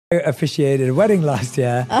officiated a wedding last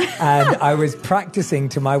year and I was practicing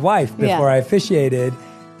to my wife before I officiated,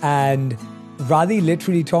 and Ravi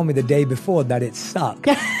literally told me the day before that it sucked.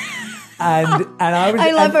 And I was,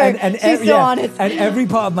 I love her. She's so honest. And every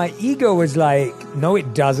part of my ego was like, no,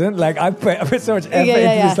 it doesn't. Like I put so much effort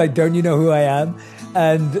into this. Like, don't you know who I am?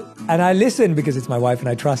 And I listened because it's my wife and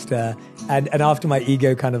I trust her. And after my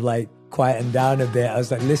ego kind of like quietened down a bit, I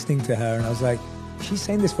was like listening to her and I was like, she's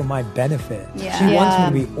saying this for my benefit. Yeah. She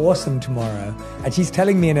wants me to be awesome tomorrow. And she's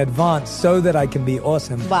telling me in advance so that I can be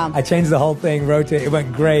awesome. Wow. I changed the whole thing, wrote it. It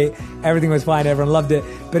went great. Everything was fine. Everyone loved it.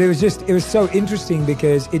 But it was so interesting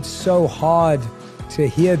because it's so hard to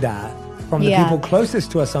hear that from the people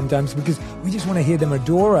closest to us sometimes, because we just want to hear them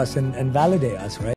adore us and validate us, right?